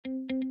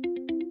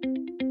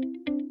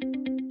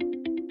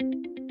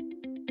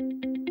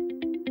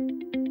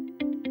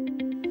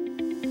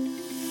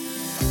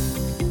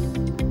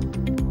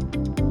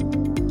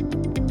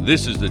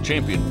This is the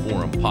Champion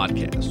Forum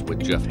podcast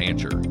with Jeff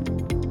Hancher,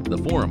 the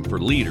forum for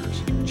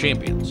leaders,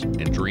 champions,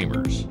 and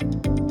dreamers.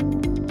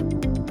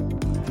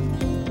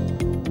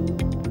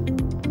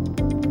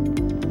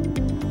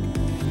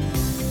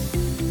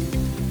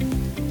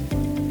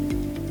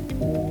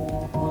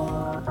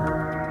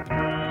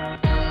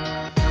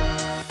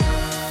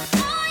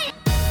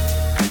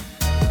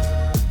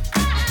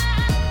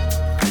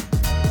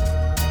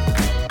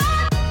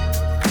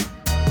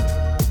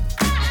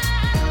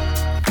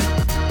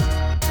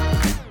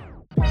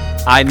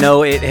 I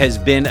know it has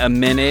been a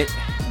minute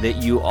that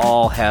you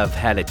all have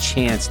had a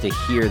chance to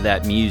hear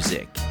that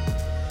music,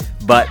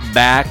 but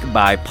back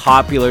by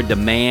popular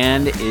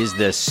demand is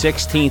the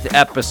 16th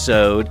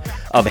episode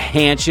of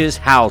Hanch's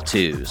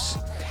How-Tos.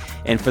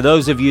 And for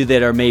those of you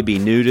that are maybe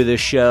new to the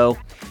show,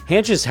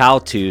 Hanch's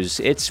How-Tos,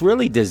 it's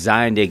really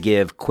designed to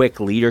give quick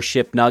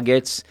leadership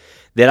nuggets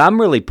that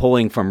I'm really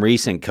pulling from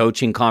recent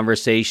coaching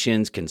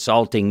conversations,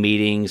 consulting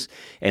meetings,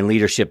 and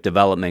leadership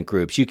development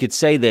groups. You could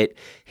say that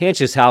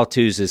Hanch's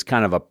How-Tos is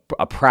kind of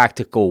a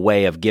practical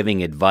way of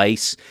giving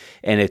advice,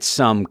 and it's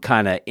some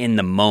kind of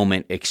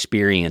in-the-moment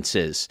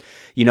experiences.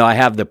 You know, I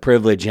have the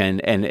privilege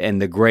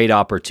and the great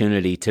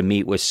opportunity to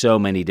meet with so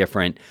many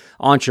different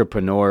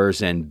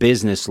entrepreneurs and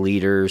business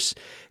leaders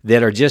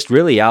that are just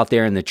really out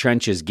there in the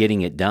trenches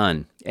getting it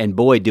done. And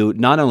boy,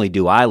 not only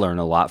do I learn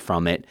a lot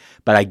from it,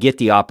 but I get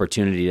the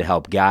opportunity to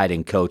help guide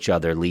and coach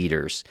other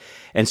leaders.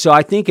 And so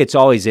I think it's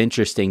always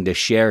interesting to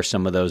share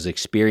some of those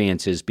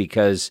experiences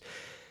because,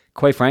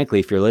 quite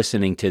frankly, if you're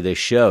listening to this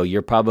show,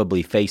 you're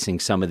probably facing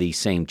some of these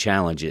same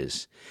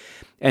challenges.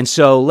 And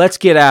so let's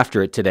get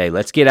after it today.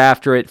 Let's get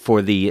after it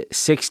for the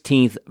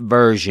 16th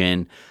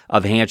version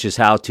of Hanch's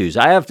How-Tos.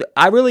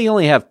 I really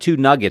only have two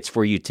nuggets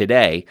for you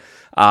today.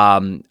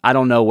 I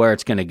don't know where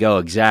it's going to go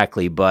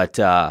exactly, but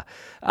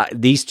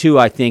these two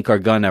I think are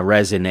going to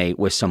resonate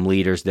with some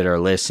leaders that are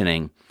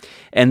listening.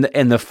 And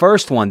the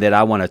first one that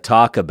I want to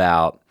talk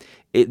about,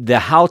 the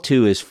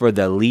how-to is for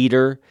the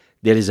leader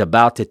that is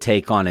about to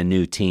take on a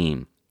new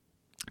team.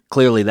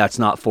 Clearly, that's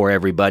not for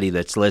everybody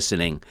that's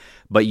listening,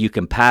 but you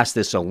can pass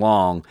this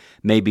along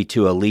maybe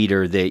to a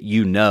leader that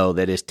you know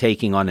that is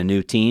taking on a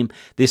new team.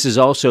 This is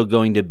also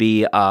going to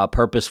be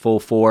purposeful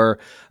for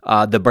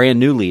the brand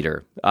new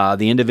leader,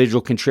 the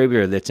individual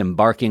contributor that's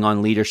embarking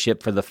on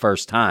leadership for the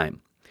first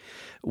time.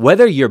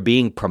 Whether you're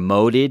being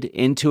promoted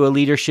into a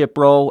leadership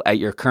role at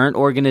your current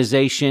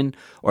organization,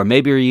 or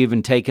maybe you're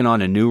even taking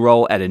on a new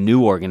role at a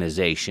new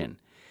organization,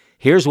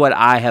 here's what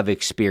I have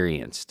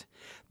experienced.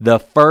 The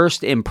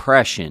first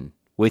impression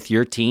with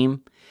your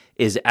team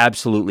is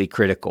absolutely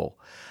critical.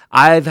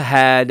 I've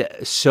had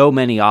so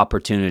many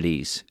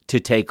opportunities to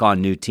take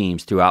on new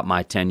teams throughout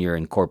my tenure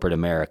in corporate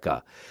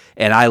America.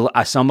 And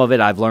I some of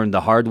it I've learned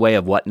the hard way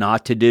of what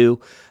not to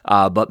do.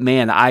 But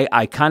man,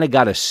 I kind of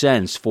got a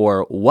sense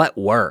for what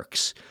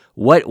works.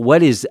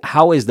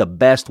 How is the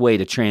best way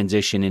to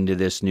transition into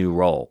this new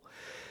role?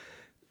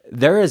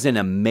 There is an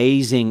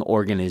amazing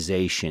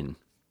organization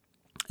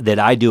that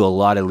I do a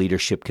lot of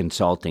leadership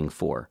consulting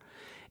for.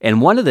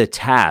 And one of the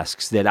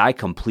tasks that I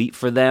complete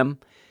for them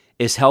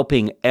is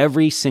helping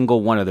every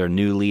single one of their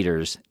new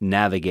leaders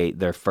navigate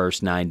their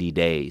first 90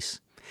 days.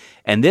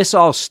 And this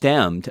all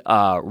stemmed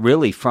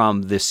really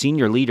from the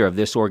senior leader of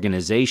this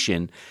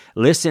organization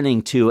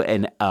listening to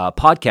a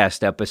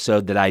podcast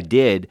episode that I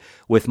did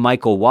with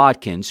Michael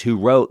Watkins, who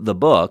wrote the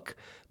book,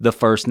 The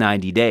First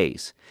 90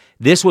 Days.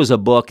 This was a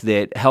book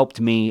that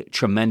helped me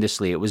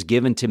tremendously. It was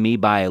given to me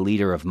by a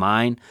leader of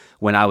mine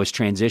when I was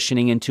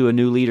transitioning into a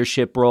new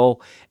leadership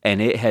role,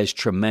 and it has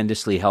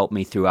tremendously helped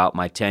me throughout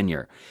my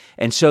tenure.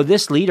 And so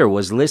this leader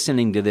was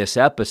listening to this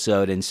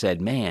episode and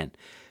said, man,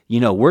 you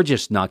know, we're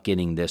just not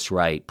getting this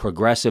right.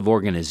 Progressive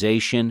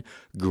organization,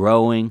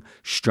 growing,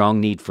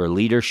 strong need for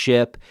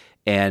leadership,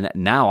 and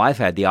now I've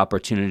had the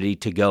opportunity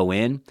to go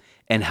in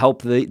and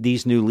help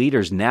these new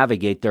leaders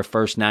navigate their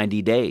first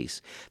 90 days.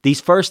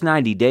 These first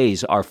 90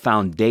 days are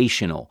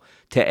foundational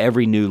to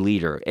every new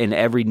leader and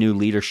every new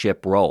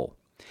leadership role.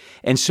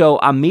 And so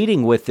I'm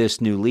meeting with this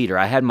new leader.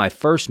 I had my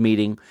first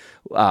meeting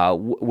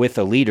with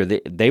a leader.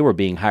 They were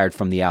being hired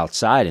from the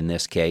outside in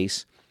this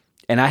case,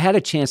 and I had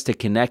a chance to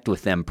connect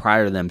with them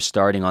prior to them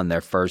starting on their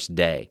first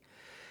day.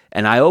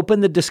 And I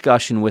opened the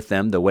discussion with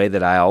them the way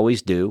that I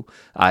always do.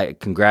 I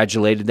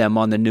congratulated them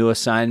on the new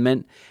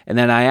assignment, and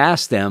then I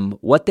asked them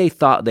what they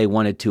thought they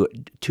wanted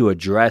to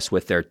address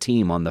with their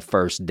team on the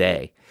first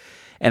day.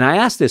 And I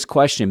asked this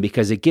question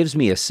because it gives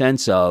me a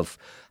sense of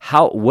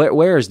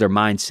where is their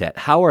mindset?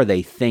 How are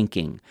they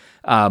thinking?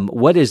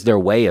 What is their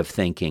way of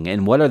thinking?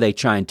 And what are they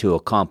trying to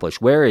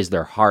accomplish? Where is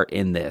their heart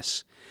in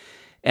this?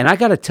 And I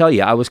got to tell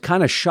you, I was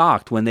kind of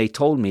shocked when they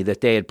told me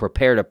that they had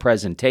prepared a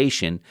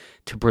presentation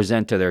to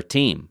present to their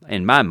team.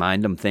 In my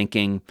mind, I'm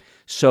thinking,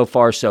 so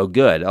far, so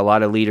good. A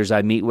lot of leaders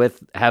I meet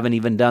with haven't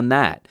even done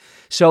that.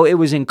 So it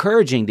was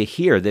encouraging to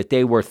hear that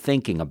they were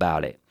thinking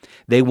about it.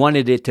 They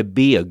wanted it to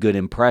be a good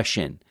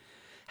impression.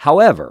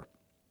 However,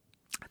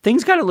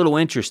 things got a little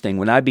interesting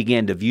when I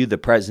began to view the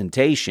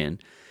presentation,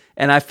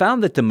 and I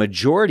found that the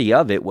majority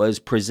of it was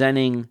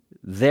presenting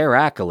their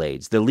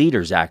accolades, the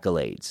leaders'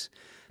 accolades,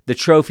 the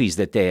trophies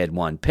that they had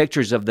won,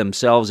 pictures of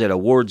themselves at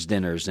awards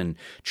dinners and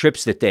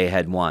trips that they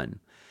had won.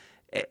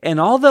 And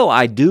although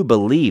I do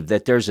believe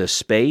that there's a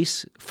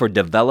space for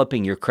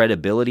developing your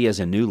credibility as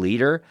a new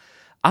leader,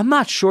 I'm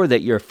not sure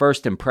that your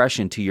first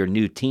impression to your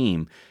new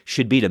team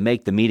should be to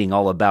make the meeting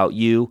all about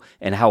you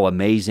and how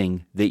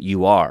amazing that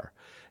you are.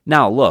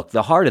 Now, look,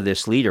 the heart of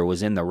this leader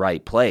was in the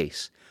right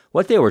place.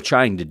 What they were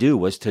trying to do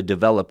was to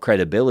develop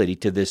credibility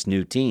to this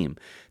new team,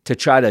 to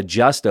try to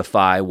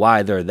justify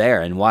why they're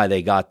there and why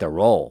they got the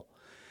role.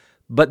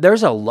 But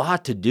there's a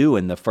lot to do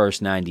in the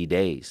first 90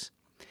 days.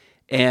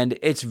 And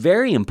it's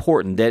very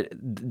important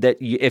that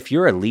if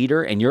you're a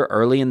leader and you're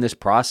early in this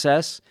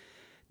process,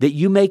 that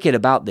you make it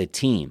about the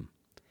team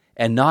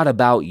and not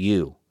about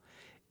you.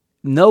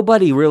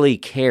 Nobody really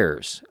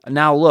cares.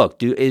 Now,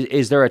 look,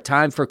 is there a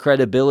time for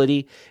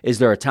credibility? Is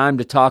there a time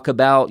to talk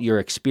about your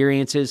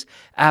experiences?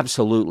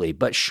 Absolutely,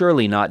 but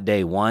surely not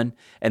day one.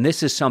 And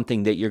this is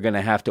something that you're going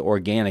to have to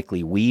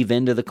organically weave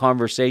into the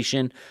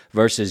conversation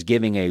versus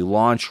giving a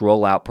launch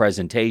rollout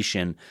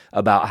presentation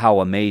about how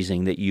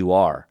amazing that you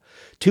are.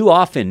 Too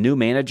often, new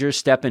managers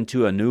step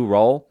into a new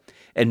role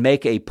and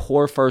make a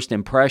poor first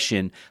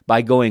impression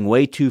by going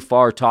way too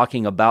far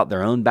talking about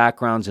their own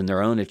backgrounds and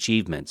their own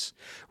achievements.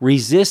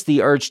 Resist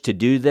the urge to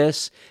do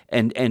this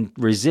and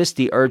resist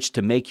the urge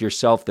to make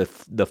yourself the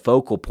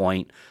focal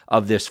point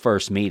of this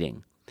first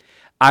meeting.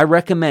 I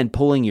recommend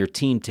pulling your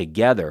team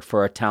together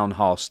for a town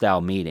hall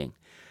style meeting.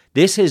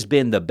 This has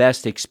been the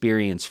best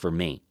experience for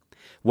me.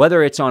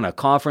 Whether it's on a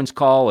conference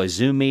call, a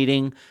Zoom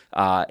meeting,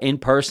 in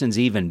person's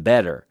even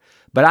better.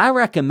 But I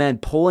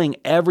recommend pulling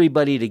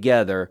everybody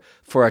together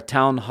for a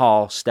town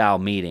hall style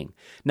meeting.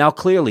 Now,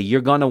 clearly,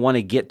 you're going to want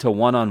to get to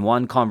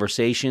one-on-one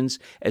conversations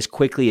as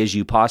quickly as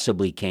you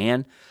possibly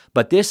can,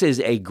 but this is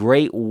a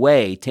great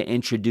way to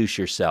introduce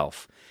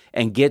yourself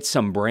and get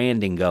some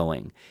branding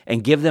going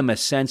and give them a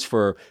sense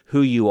for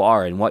who you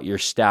are and what your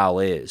style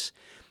is.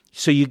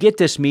 So you get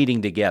this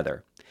meeting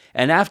together,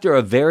 and after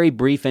a very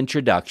brief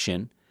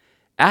introduction,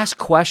 ask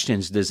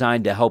questions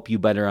designed to help you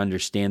better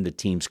understand the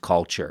team's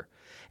culture.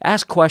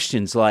 Ask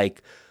questions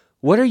like,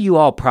 what are you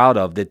all proud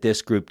of that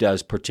this group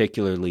does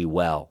particularly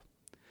well?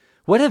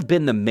 What have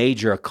been the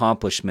major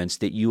accomplishments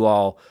that you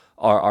all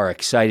are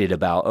excited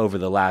about over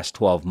the last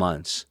 12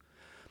 months?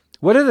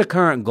 What are the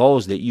current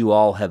goals that you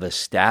all have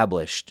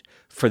established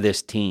for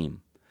this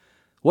team?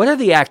 What are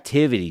the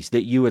activities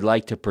that you would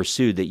like to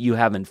pursue that you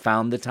haven't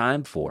found the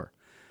time for?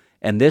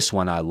 And this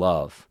one I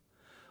love.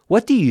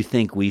 What do you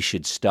think we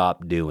should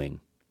stop doing?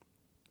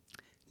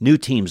 New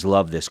teams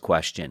love this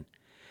question.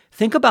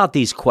 Think about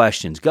these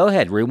questions. Go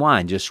ahead,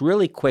 rewind just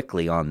really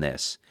quickly on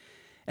this.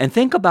 And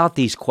think about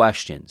these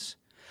questions.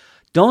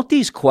 Don't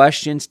these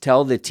questions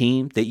tell the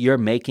team that you're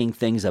making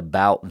things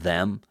about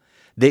them?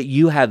 That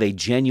you have a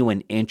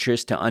genuine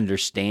interest to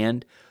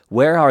understand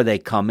where are they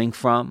coming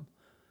from?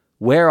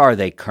 Where are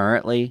they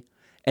currently?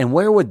 And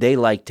where would they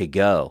like to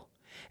go?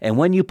 And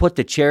when you put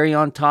the cherry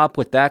on top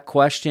with that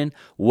question,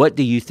 what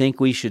do you think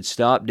we should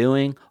stop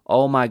doing?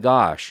 Oh my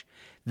gosh.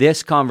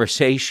 This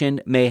conversation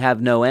may have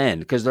no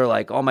end because they're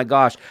like, oh my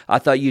gosh, I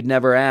thought you'd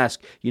never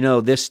ask. You know,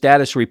 this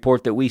status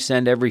report that we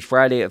send every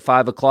Friday at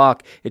 5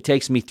 o'clock, it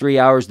takes me 3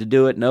 hours to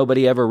do it.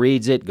 Nobody ever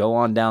reads it. Go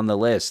on down the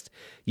list.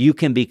 You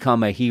can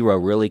become a hero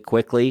really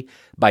quickly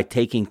by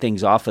taking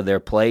things off of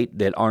their plate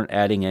that aren't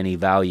adding any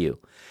value.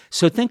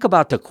 So think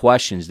about the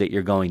questions that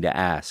you're going to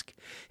ask.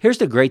 Here's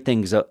the great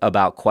things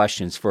about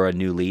questions for a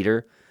new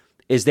leader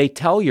is they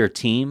tell your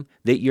team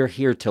that you're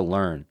here to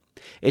learn.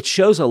 It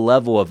shows a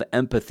level of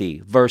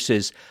empathy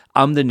versus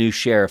I'm the new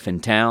sheriff in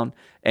town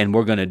and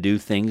we're going to do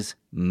things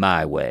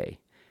my way.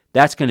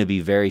 That's going to be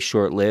very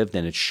short-lived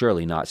and it's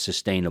surely not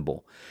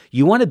sustainable.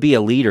 You want to be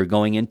a leader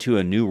going into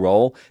a new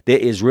role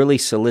that is really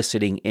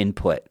soliciting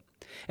input.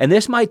 And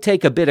this might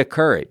take a bit of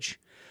courage,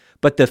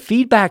 but the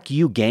feedback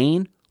you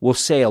gain will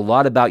say a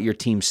lot about your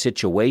team's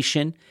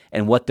situation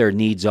and what their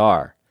needs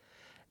are.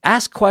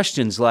 Ask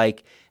questions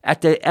like,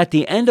 at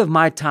the end of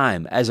my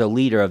time as a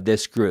leader of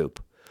this group,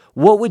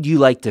 what would you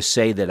like to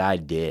say that I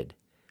did?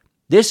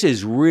 This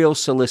is real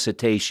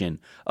solicitation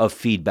of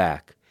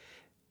feedback.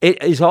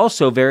 It is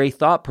also very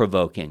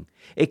thought-provoking.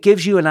 It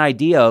gives you an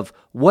idea of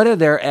what are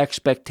their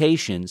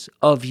expectations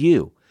of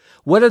you?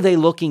 What are they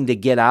looking to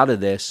get out of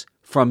this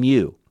from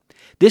you?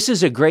 This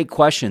is a great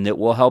question that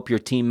will help your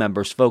team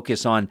members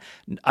focus on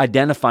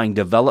identifying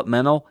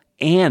developmental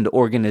and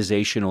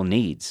organizational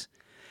needs.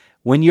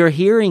 When you're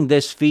hearing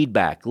this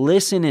feedback,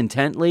 listen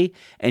intently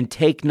and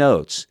take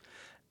notes.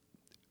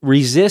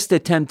 Resist the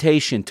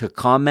temptation to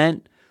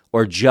comment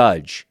or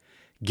judge.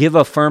 Give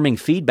affirming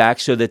feedback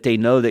so that they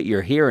know that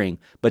you're hearing,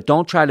 but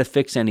don't try to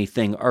fix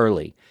anything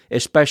early,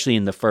 especially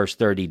in the first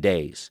 30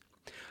 days.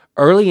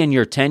 Early in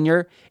your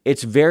tenure,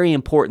 it's very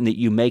important that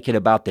you make it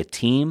about the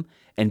team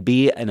and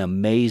be an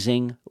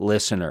amazing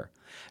listener.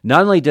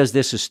 Not only does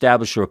this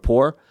establish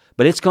rapport,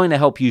 but it's going to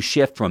help you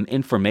shift from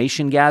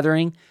information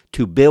gathering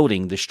to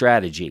building the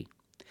strategy.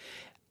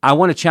 I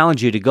want to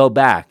challenge you to go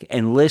back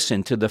and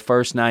listen to the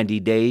first 90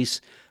 days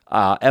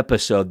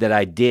episode that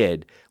I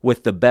did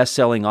with the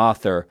best-selling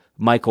author,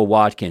 Michael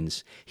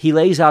Watkins. He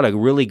lays out a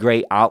really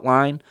great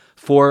outline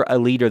for a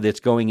leader that's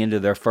going into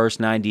their first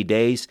 90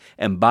 days.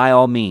 And by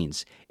all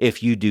means,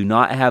 if you do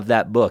not have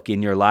that book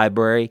in your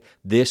library,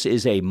 this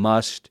is a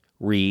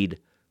must-read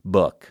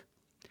book.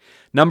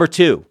 Number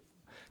two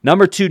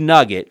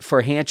nugget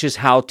for Hanch's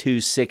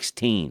How-To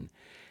 16.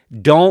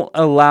 Don't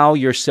allow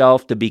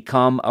yourself to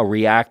become a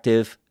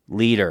reactive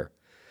leader.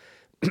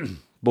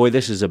 Boy,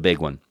 this is a big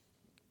one.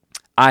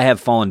 I have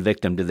fallen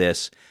victim to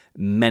this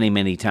many,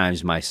 many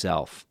times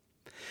myself.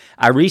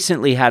 I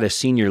recently had a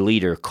senior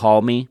leader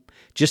call me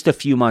just a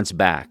few months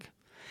back,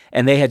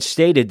 and they had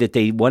stated that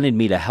they wanted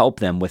me to help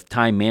them with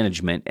time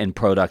management and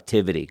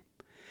productivity.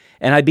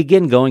 And I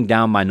began going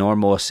down my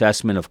normal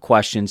assessment of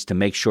questions to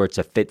make sure it's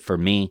a fit for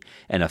me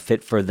and a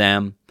fit for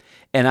them.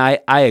 And I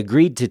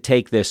agreed to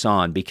take this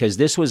on because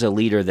this was a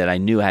leader that I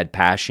knew had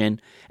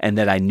passion and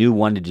that I knew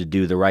wanted to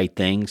do the right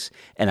things,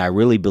 and I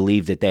really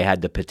believed that they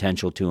had the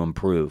potential to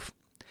improve.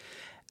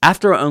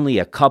 After only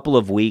a couple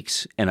of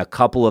weeks and a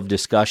couple of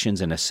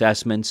discussions and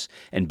assessments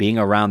and being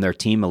around their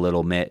team a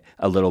little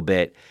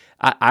bit,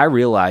 I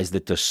realized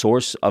that the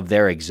source of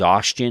their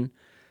exhaustion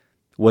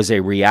was a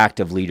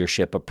reactive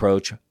leadership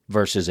approach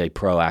versus a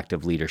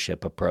proactive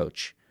leadership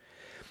approach.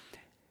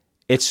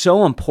 It's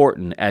so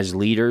important as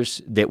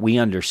leaders that we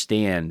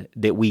understand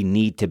that we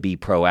need to be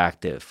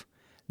proactive,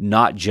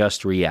 not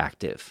just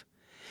reactive.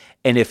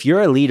 And if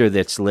you're a leader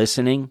that's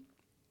listening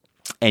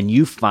and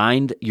you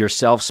find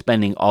yourself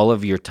spending all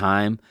of your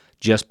time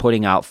just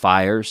putting out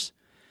fires,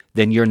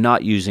 then you're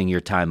not using your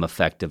time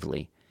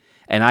effectively.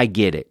 And I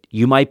get it.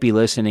 You might be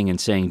listening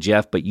and saying,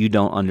 Jeff, but you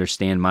don't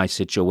understand my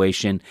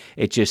situation.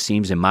 It just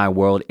seems in my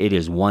world, it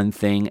is one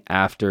thing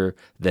after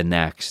the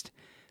next.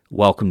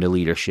 Welcome to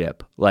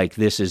leadership. Like,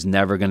 this is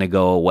never going to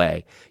go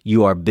away.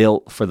 You are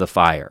built for the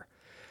fire.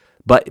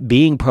 But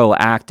being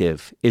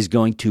proactive is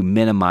going to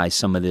minimize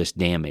some of this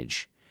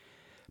damage.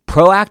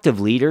 Proactive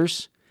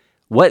leaders,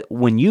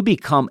 when you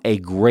become a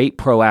great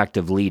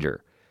proactive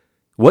leader,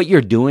 what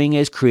you're doing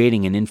is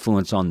creating an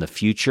influence on the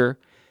future,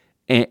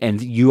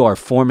 and you are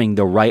forming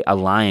the right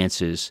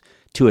alliances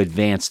to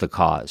advance the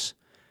cause.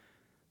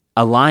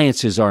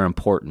 Alliances are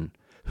important.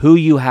 Who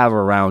you have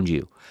around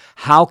you.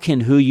 How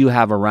can who you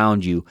have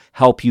around you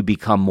help you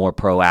become more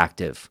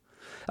proactive?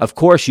 Of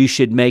course, you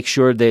should make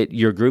sure that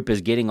your group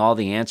is getting all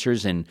the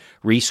answers and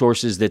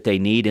resources that they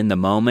need in the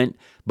moment,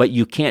 but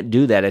you can't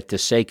do that at the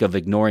sake of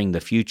ignoring the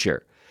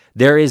future.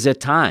 There is a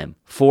time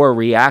for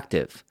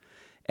reactive,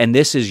 and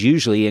this is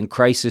usually in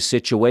crisis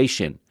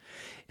situation.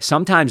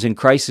 Sometimes in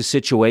crisis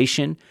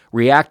situation,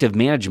 reactive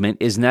management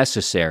is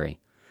necessary,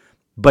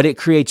 but it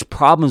creates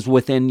problems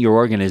within your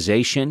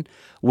organization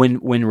when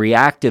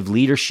reactive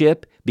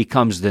leadership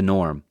becomes the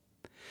norm.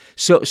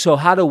 So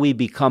how do we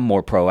become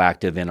more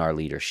proactive in our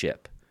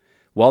leadership?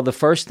 Well, the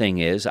first thing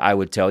is, I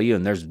would tell you,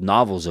 and there's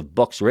novels of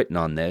books written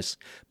on this,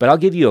 but I'll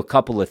give you a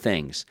couple of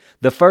things.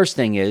 The first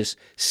thing is,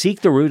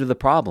 seek the root of the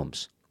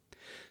problems.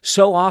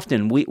 So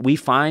often we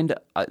find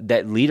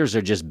that leaders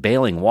are just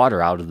bailing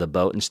water out of the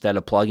boat instead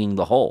of plugging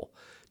the hole.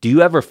 Do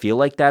you ever feel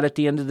like that at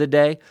the end of the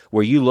day,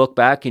 where you look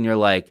back and you're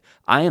like,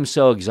 I am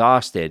so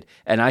exhausted,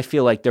 and I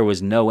feel like there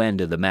was no end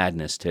to the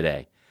madness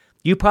today?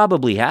 You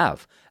probably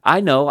have. I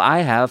know I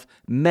have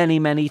many,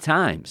 many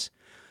times.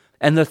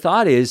 And the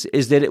thought is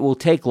that it will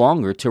take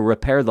longer to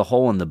repair the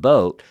hole in the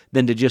boat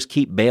than to just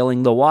keep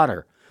bailing the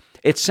water.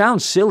 It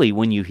sounds silly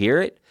when you hear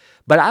it,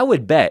 but I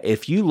would bet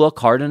if you look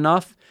hard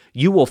enough,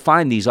 you will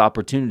find these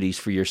opportunities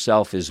for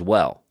yourself as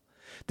well.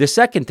 The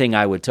second thing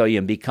I would tell you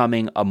in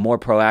becoming a more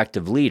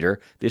proactive leader,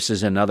 this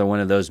is another one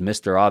of those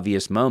Mr.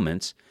 Obvious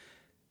moments,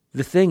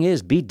 the thing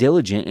is, be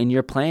diligent in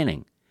your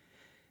planning.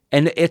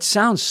 And it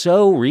sounds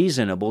so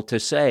reasonable to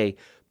say,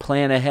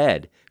 plan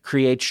ahead,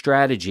 create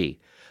strategy.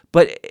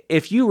 But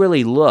if you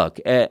really look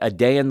at a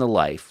day in the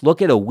life,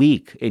 look at a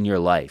week in your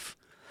life,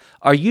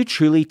 are you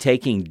truly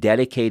taking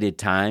dedicated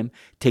time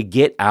to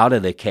get out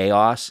of the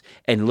chaos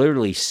and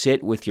literally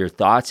sit with your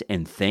thoughts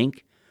and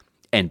think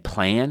and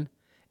plan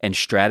and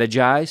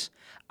strategize?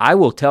 I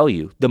will tell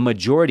you, the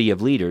majority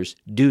of leaders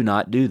do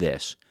not do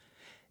this.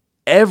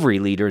 Every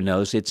leader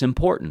knows it's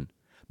important,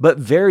 but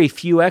very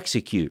few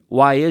execute.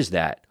 Why is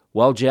that?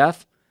 Well,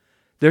 Jeff,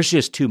 there's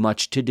just too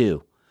much to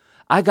do.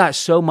 I got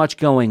so much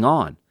going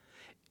on.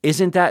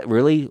 Isn't that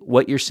really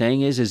what you're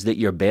saying is that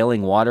you're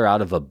bailing water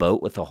out of a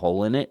boat with a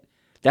hole in it?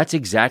 That's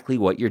exactly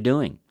what you're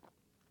doing.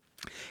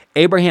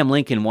 Abraham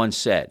Lincoln once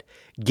said,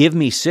 "Give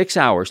me 6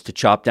 hours to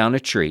chop down a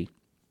tree.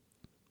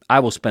 I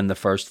will spend the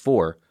first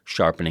 4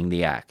 sharpening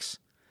the axe."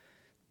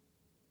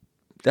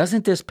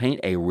 Doesn't this paint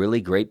a really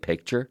great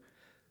picture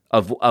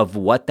of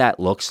what that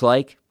looks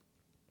like?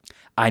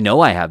 I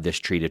know I have this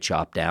tree to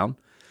chop down.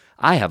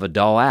 I have a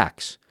dull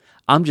axe.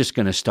 I'm just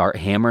going to start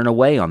hammering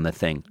away on the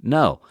thing.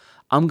 No,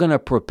 I'm going to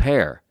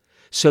prepare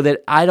so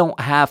that I don't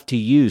have to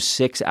use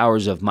 6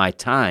 hours of my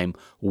time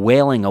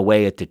wailing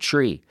away at the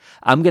tree.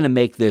 I'm going to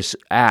make this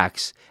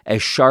axe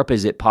as sharp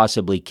as it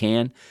possibly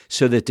can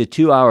so that the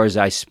 2 hours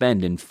I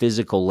spend in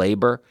physical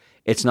labor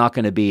it's not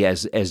going to be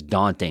as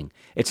daunting.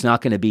 It's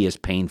not going to be as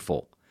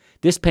painful.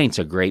 This paints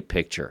a great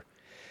picture.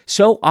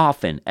 So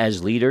often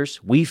as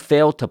leaders, we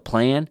fail to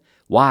plan.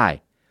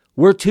 Why?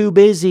 We're too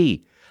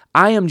busy.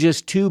 I am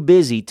just too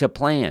busy to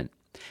plan.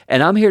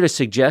 And I'm here to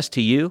suggest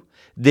to you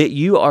that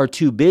you are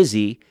too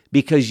busy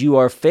because you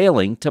are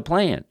failing to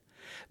plan.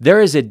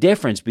 There is a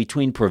difference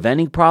between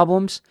preventing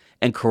problems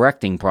and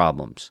correcting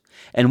problems.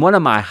 And one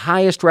of my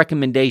highest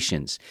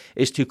recommendations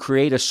is to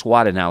create a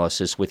SWOT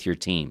analysis with your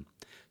team.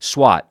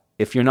 SWOT,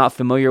 if you're not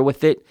familiar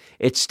with it,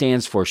 it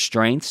stands for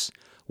strengths,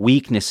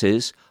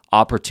 weaknesses,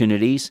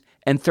 opportunities,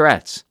 and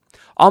threats.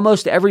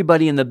 Almost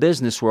everybody in the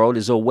business world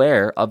is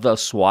aware of the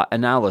SWOT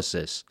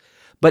analysis.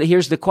 But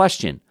here's the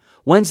question.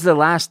 When's the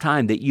last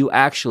time that you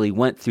actually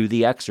went through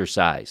the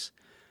exercise?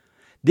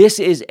 This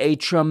is a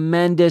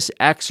tremendous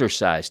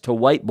exercise to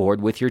whiteboard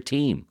with your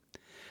team.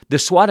 The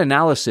SWOT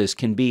analysis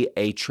can be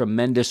a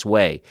tremendous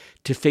way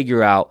to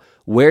figure out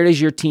where does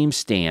your team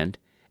stand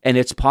and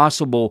its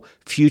possible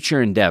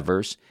future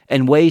endeavors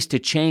and ways to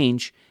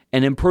change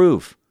and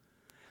improve.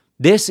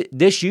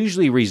 This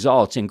usually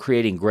results in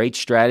creating great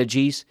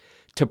strategies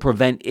to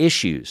prevent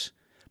issues,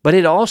 but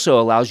it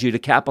also allows you to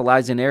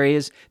capitalize in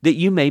areas that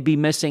you may be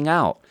missing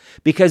out.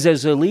 Because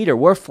as a leader,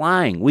 we're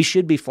flying. We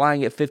should be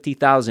flying at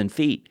 50,000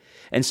 feet.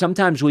 And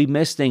sometimes we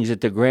miss things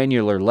at the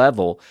granular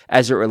level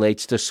as it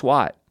relates to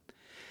SWOT.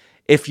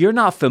 If you're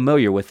not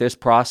familiar with this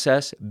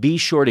process, be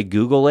sure to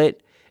Google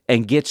it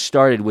and get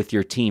started with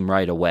your team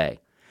right away.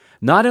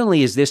 Not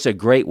only is this a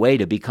great way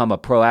to become a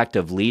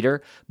proactive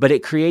leader, but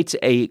it creates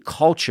a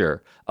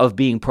culture of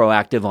being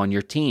proactive on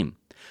your team.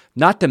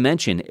 Not to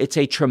mention, it's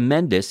a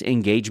tremendous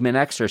engagement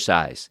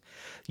exercise.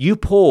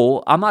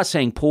 I'm not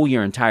saying pull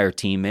your entire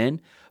team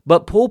in,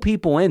 but pull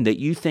people in that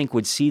you think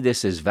would see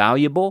this as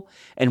valuable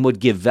and would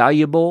give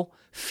valuable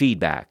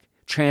feedback,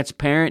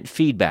 transparent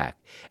feedback,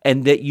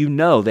 and that you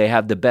know they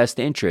have the best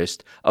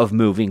interest of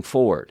moving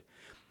forward.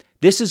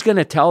 This is going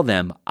to tell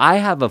them, I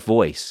have a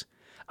voice.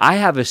 I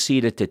have a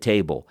seat at the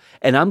table,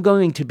 and I'm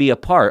going to be a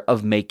part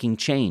of making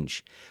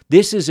change.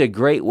 This is a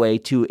great way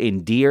to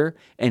endear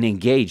and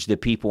engage the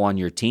people on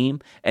your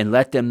team and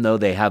let them know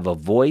they have a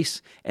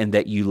voice and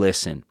that you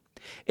listen.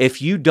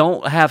 If you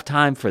don't have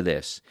time for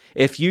this,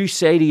 if you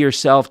say to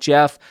yourself,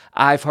 Jeff,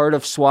 I've heard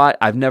of SWOT,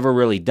 I've never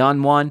really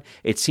done one,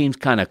 it seems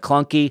kind of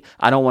clunky,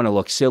 I don't want to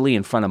look silly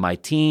in front of my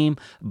team,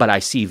 but I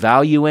see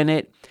value in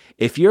it.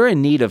 If you're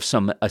in need of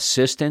some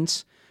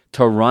assistance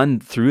to run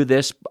through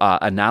this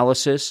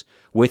analysis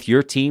with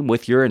your team,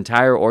 with your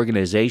entire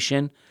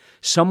organization,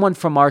 someone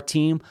from our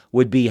team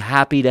would be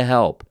happy to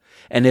help.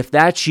 And if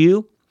that's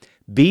you,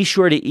 be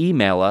sure to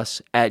email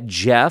us at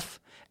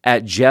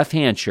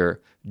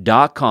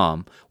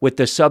jeff@jeffhancher.com with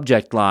the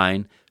subject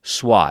line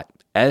SWOT,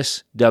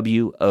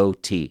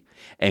 SWOT.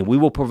 And we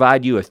will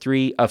provide you a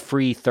free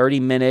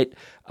 30-minute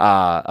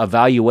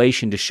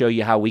evaluation to show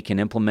you how we can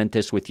implement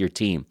this with your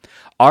team.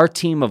 Our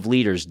team of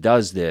leaders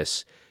does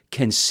this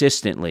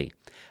consistently.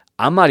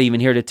 I'm not even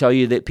here to tell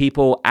you that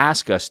people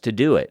ask us to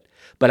do it,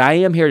 but I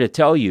am here to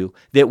tell you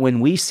that when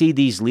we see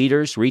these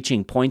leaders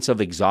reaching points of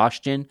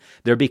exhaustion,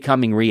 they're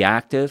becoming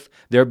reactive,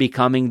 they're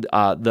becoming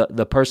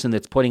the person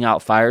that's putting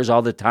out fires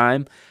all the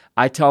time.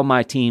 I tell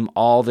my team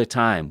all the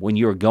time, when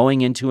you're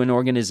going into an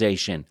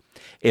organization,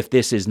 if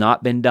this has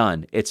not been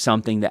done, it's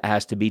something that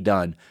has to be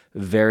done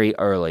very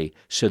early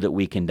so that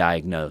we can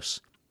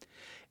diagnose.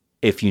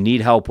 If you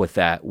need help with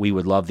that, we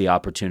would love the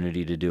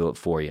opportunity to do it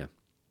for you.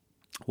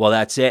 Well,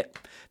 that's it.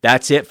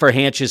 That's it for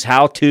Hanch's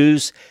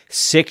How-Tos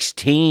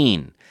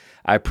 16.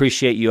 I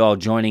appreciate you all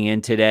joining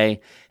in today.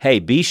 Hey,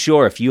 be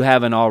sure, if you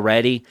haven't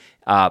already,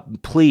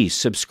 please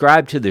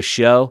subscribe to the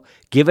show,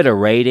 give it a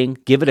rating,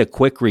 give it a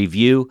quick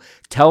review,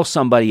 tell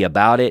somebody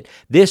about it.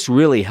 This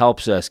really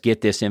helps us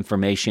get this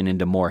information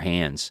into more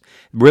hands.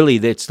 Really,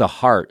 that's the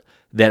heart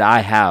that I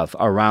have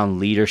around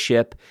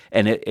leadership,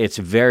 and it's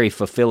very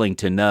fulfilling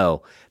to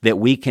know that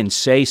we can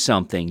say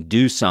something,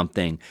 do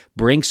something,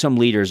 bring some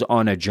leaders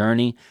on a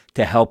journey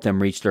to help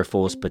them reach their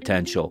fullest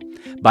potential.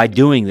 By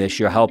doing this,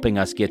 you're helping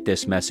us get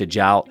this message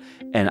out,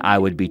 and I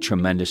would be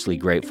tremendously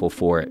grateful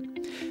for it.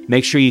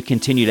 Make sure you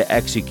continue to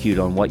execute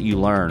on what you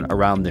learn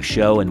around the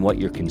show and what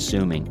you're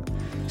consuming.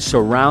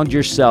 Surround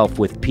yourself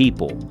with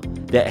people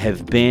that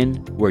have been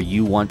where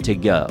you want to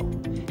go,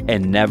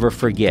 and never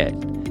forget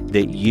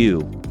that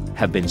you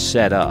have been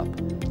set up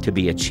to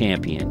be a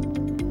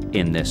champion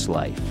in this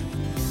life.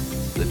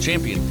 The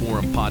Champion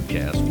Forum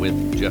Podcast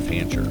with Jeff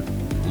Hancher.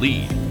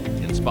 Lead,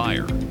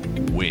 inspire,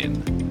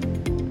 win.